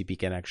many TCP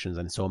connections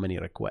and so many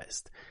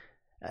requests.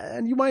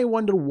 And you might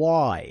wonder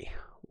why.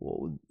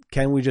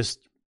 Can we just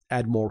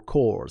add more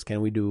cores?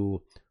 Can we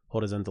do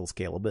horizontal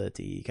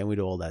scalability? Can we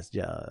do all that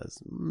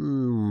jazz?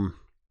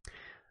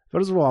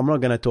 First of all, I'm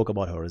not going to talk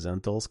about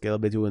horizontal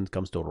scalability when it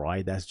comes to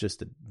write. That's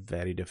just a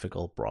very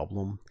difficult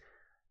problem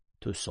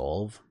to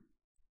solve,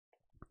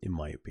 in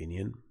my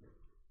opinion.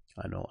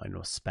 I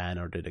know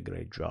Spanner did a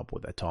great job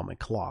with atomic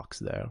clocks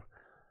there.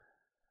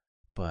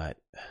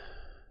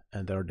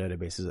 And there are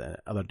databases,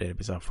 other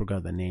databases, I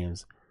forgot the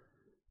names.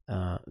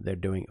 They're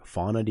doing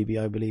FaunaDB,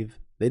 I believe.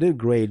 They did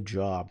great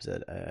jobs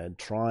at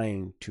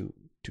trying to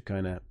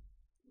kind of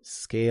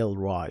scale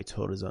writes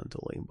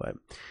horizontally. But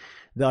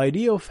the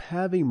idea of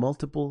having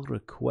multiple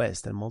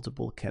requests and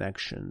multiple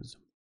connections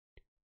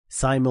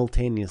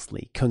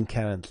simultaneously,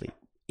 concurrently,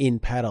 in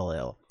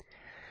parallel,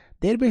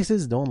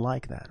 databases don't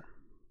like that.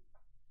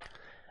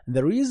 And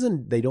the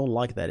reason they don't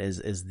like that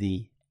is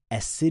the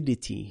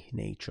acidity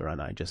nature,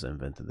 and I just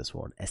invented this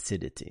word,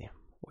 acidity,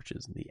 which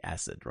is the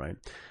acid, right?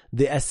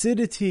 The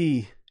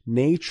acidity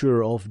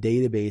nature of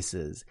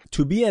databases.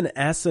 To be an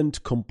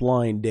ACID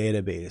compliant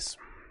database,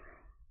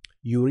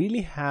 you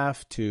really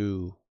have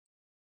to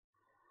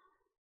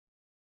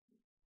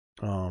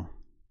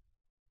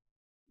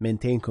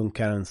maintain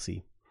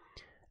concurrency.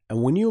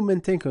 And when you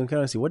maintain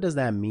concurrency, what does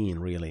that mean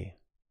really?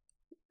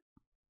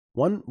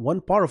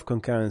 One part of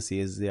concurrency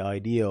is the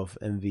idea of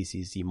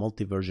MVCC,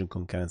 multi-version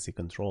concurrency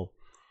control.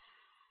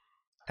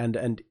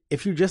 And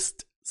if you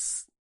just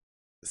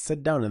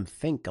sit down and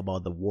think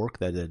about the work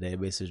that the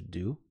databases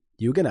do,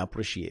 you're going to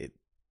appreciate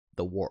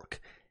the work.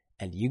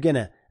 And you're going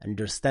to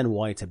understand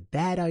why it's a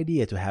bad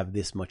idea to have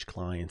this much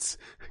clients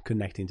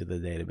connecting to the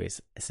database,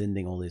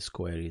 sending all these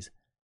queries,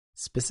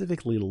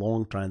 specifically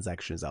long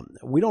transactions.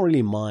 We don't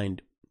really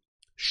mind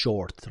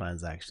short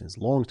transactions.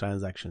 Long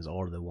transactions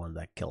are the one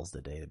that kills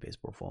the database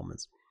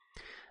performance.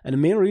 And the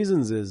main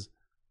reasons is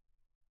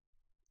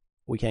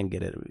we can't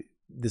get it.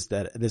 This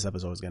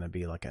episode is going to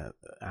be like an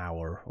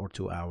hour or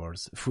 2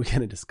 hours if we're going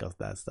to discuss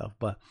that stuff.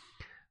 But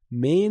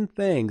main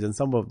things, and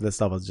some of the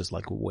stuff is just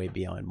like way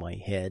beyond my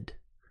head,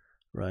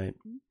 right?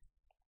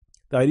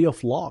 The idea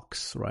of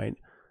locks, right?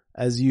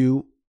 As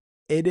you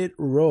edit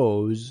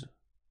rows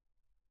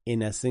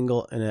in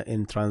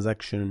in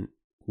transaction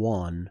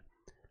 1,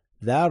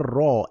 that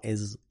row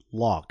is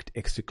locked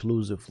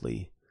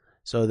exclusively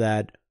so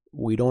that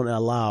we don't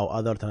allow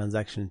other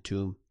transactions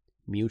to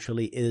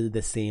mutually edit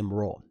the same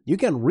row. You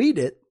can read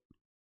it,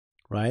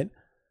 right?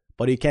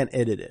 But you can't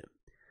edit it.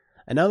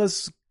 And now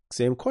this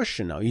same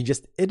question now. You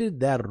just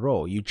edit that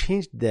row. You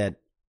changed that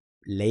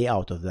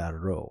layout of that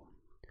row.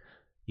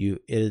 You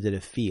edited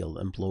a field,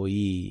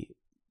 employee,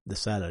 the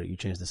salary. You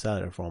changed the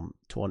salary from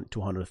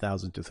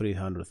 200,000 to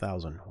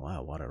 300,000.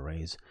 Wow, what a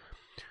raise.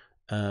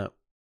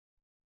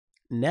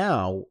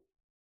 Now,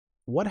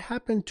 what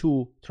happened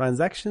to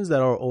transactions that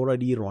are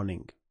already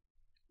running?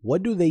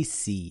 What do they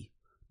see?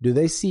 Do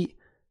they see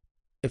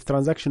if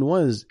transaction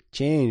 1 is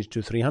changed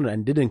to 300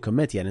 and didn't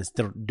commit yet and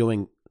still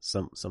doing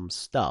some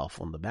stuff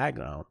on the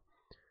background?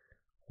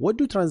 What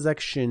do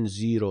transaction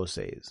 0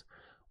 says?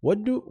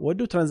 What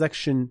do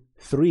transaction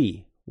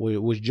 3,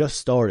 which just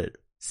started,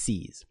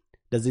 sees?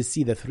 Does it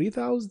see the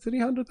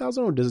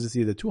 300,000 or does it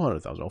see the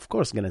 200,000? Of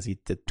course, it's going to see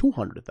the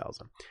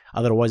 200,000.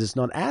 Otherwise, it's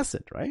not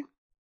ACID, right?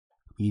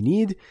 You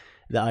need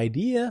the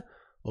idea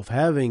of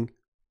having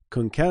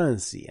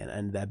concurrency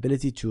and the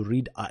ability to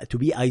read, to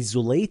be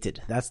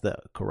isolated. That's the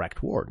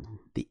correct word.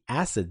 The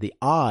ACID, the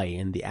I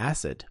in the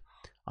ACID,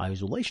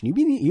 isolation.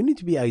 You need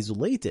to be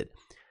isolated.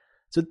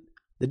 So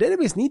the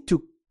database need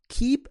to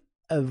keep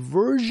a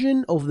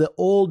version of the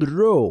old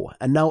row.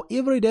 And now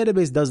every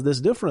database does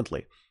this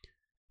differently.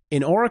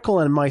 In Oracle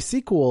and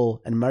MySQL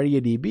and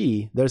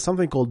MariaDB, there's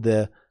something called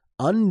the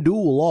undo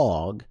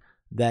log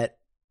that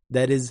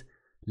is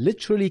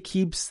literally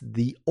keeps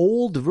the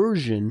old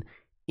version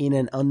in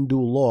an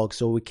undo log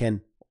so we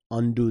can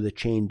undo the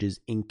changes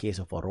in case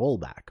of a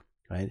rollback,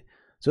 right?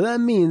 So that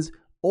means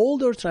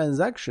older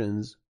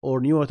transactions or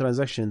newer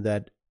transactions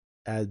that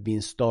have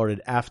been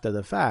started after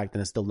the fact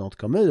and are still not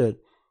committed,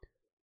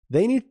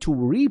 they need to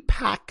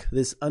repack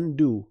this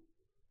undo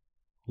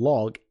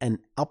log and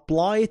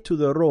apply it to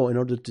the row in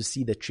order to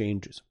see the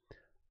changes,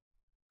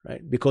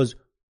 right? Because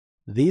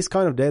these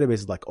kind of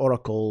databases like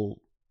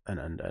Oracle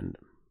and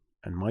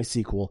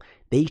MySQL,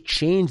 they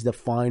change the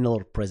final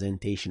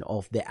representation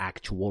of the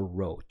actual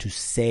row to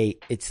say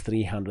it's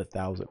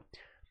 300,000,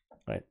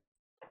 right?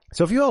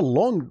 So if you have a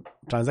long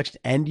transaction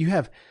and you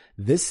have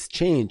this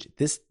change,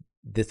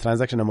 the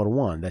transaction number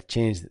one that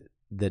changed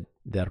the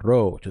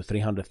row to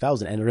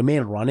 300,000 and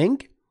remain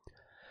running,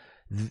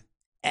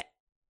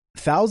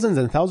 thousands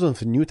and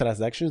thousands of new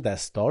transactions that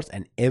starts,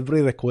 and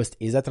every request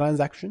is a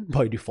transaction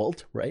by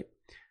default, right?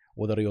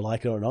 Whether you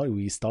like it or not,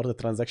 we start the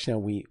transaction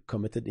and we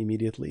commit it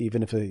immediately,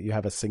 even if you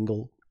have a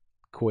single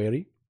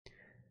query.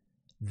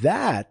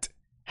 That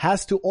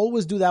has to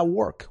always do that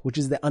work, which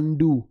is the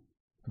undo.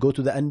 Go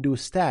to the undo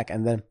stack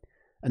and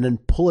then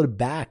pull it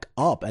back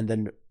up and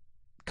then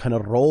kind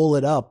of roll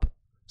it up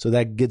so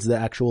that gets the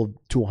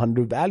actual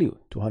 200 value,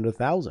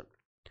 200,000.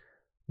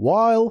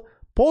 While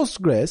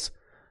Postgres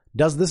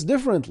does this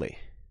differently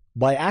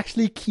by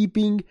actually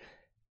keeping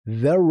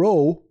the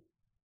row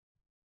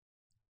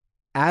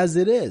as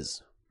it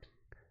is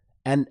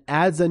and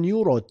adds a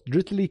new row,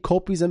 literally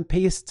copies and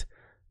pastes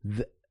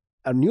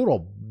a new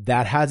row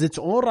that has its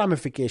own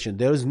ramification.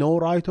 There is no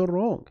right or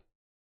wrong.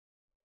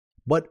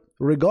 But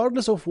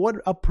regardless of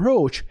what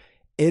approach,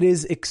 it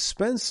is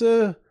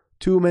expensive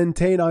to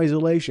maintain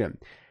isolation.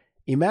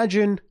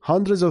 Imagine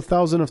hundreds of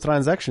thousands of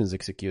transactions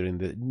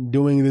executing,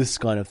 doing this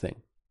kind of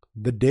thing.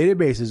 The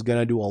database is going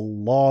to do a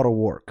lot of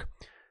work.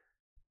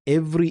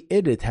 Every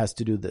edit has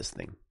to do this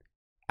thing.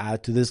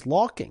 Add to this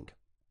locking.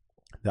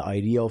 The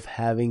idea of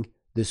having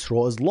this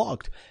row is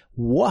locked.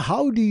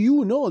 How do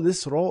you know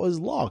this row is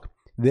locked?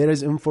 There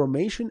is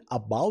information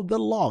about the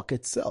lock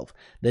itself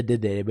that the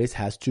database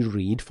has to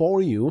read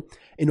for you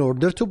in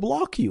order to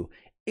block you.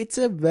 It's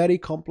a very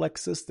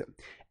complex system.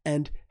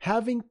 And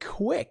having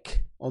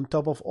Quick on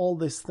top of all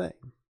this thing,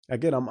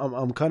 again,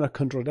 I'm kind of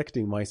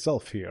contradicting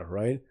myself here,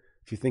 right?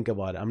 If you think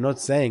about it, I'm not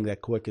saying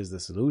that Quick is the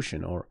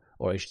solution or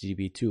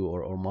HTTP2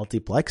 or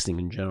multiplexing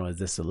in general is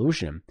the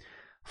solution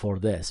for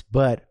this,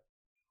 but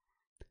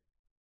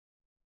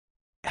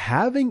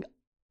having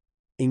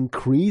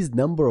increased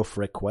number of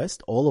requests,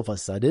 all of a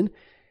sudden,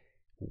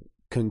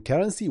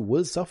 concurrency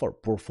will suffer,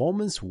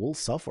 performance will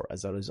suffer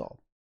as a result.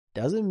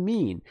 Doesn't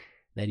mean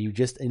that you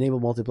just enable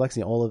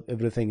multiplexing,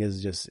 everything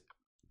is just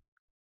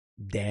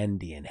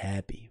dandy and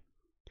happy.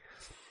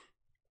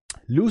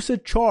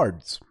 Lucid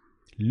Charts,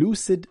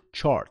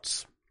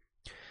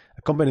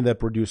 a company that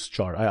produced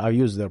chart. I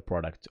used their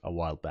product a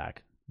while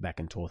back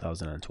in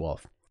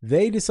 2012.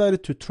 They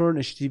decided to turn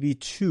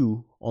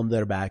HTTP2 on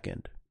their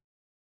backend.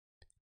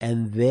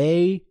 And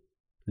their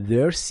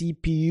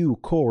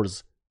CPU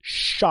cores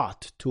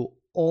shot to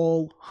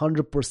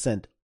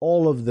 100%,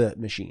 all of the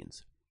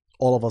machines,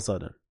 all of a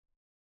sudden.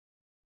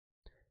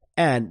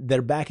 And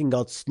their backing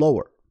got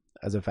slower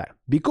as a fact.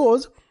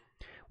 Because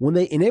when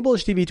they enable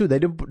HTTP2, they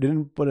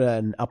didn't put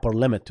an upper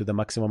limit to the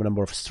maximum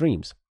number of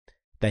streams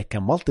they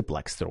can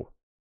multiplex through.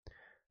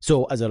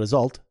 So as a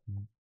result,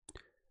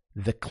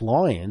 the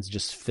clients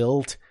just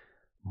felt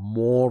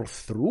more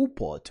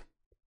throughput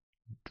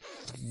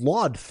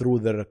flood through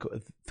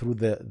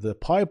the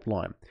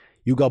pipeline.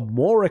 You got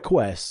more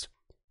requests.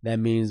 That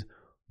means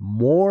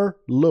more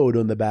load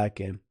on the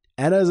back end.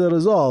 And as a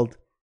result,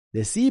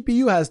 the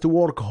CPU has to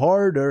work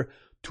harder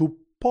to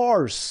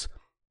parse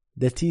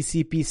the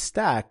TCP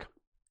stack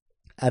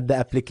at the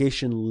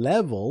application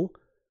level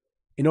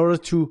in order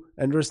to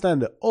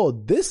understand that,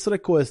 this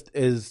request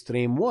is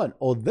stream 1,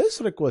 or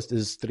this request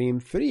is stream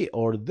 3,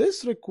 or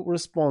this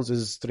response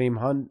is stream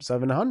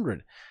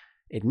 700.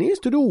 It needs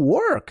to do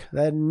work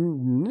that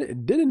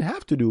it didn't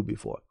have to do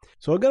before.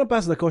 So I'm going to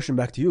pass the question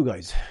back to you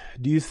guys.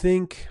 Do you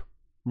think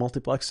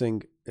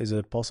multiplexing is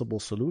a possible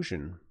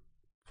solution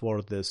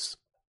for this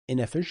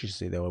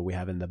inefficiency that we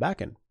have in the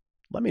backend?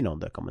 Let me know in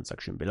the comment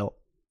section below.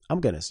 I'm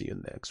going to see you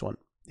in the next one.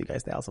 You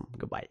guys stay awesome.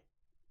 Goodbye.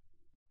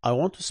 I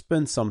want to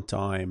spend some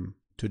time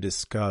to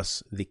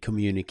discuss the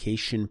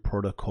communication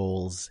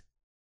protocols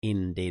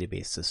in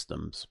database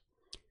systems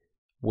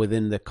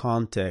within the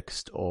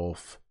context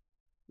of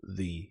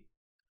the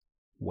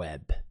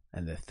web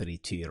and the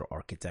three-tier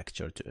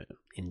architecture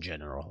in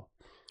general,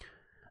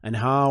 and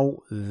how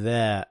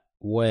the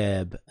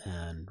web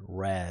and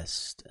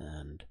REST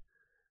and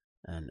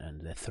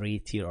the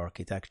 3-tier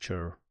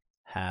architecture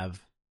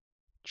have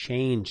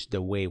changed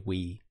the way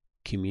we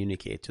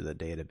communicate to the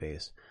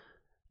database.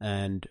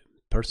 And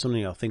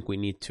personally, I think we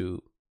need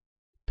to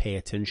pay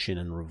attention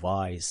and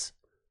revise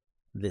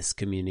this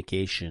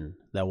communication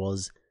that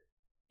was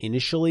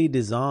initially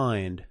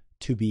designed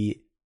to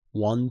be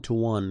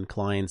one-to-one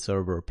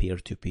client-server,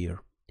 peer-to-peer,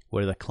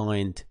 where the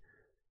client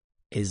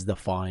is the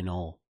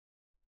final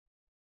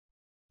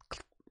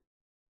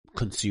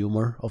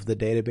consumer of the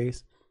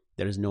database.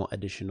 There is no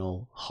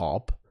additional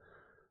hop.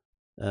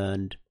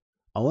 And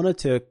I wanted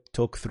to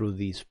talk through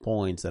these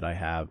points that I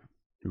have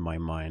in my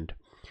mind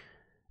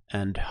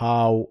and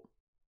how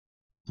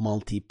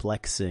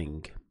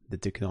multiplexing, the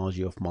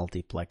technology of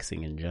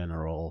multiplexing in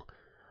general,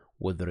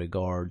 with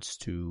regards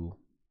to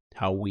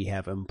how we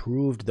have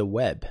improved the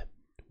web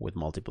with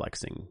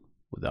multiplexing,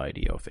 with the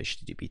idea of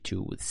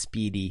HTTP2 with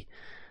SPDY,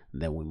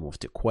 and then we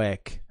moved to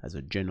QUEC as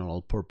a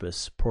general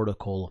purpose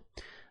protocol,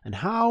 and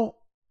how,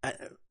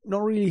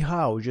 not really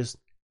how, just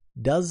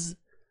does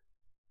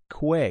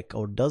QUEC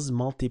or does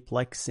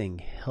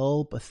multiplexing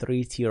help a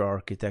 3-tier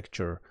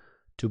architecture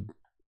to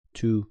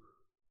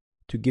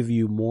give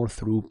you more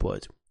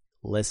throughput,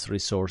 less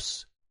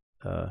resource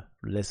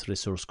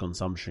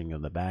consumption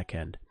on the back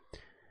end?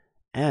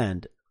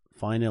 And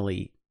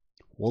finally,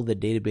 will the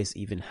database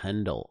even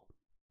handle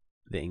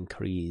the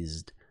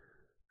increased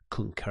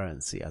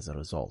concurrency as a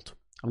result?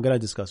 I'm going to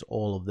discuss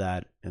all of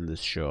that in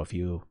this show. If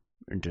you're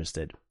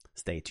interested,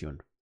 stay tuned.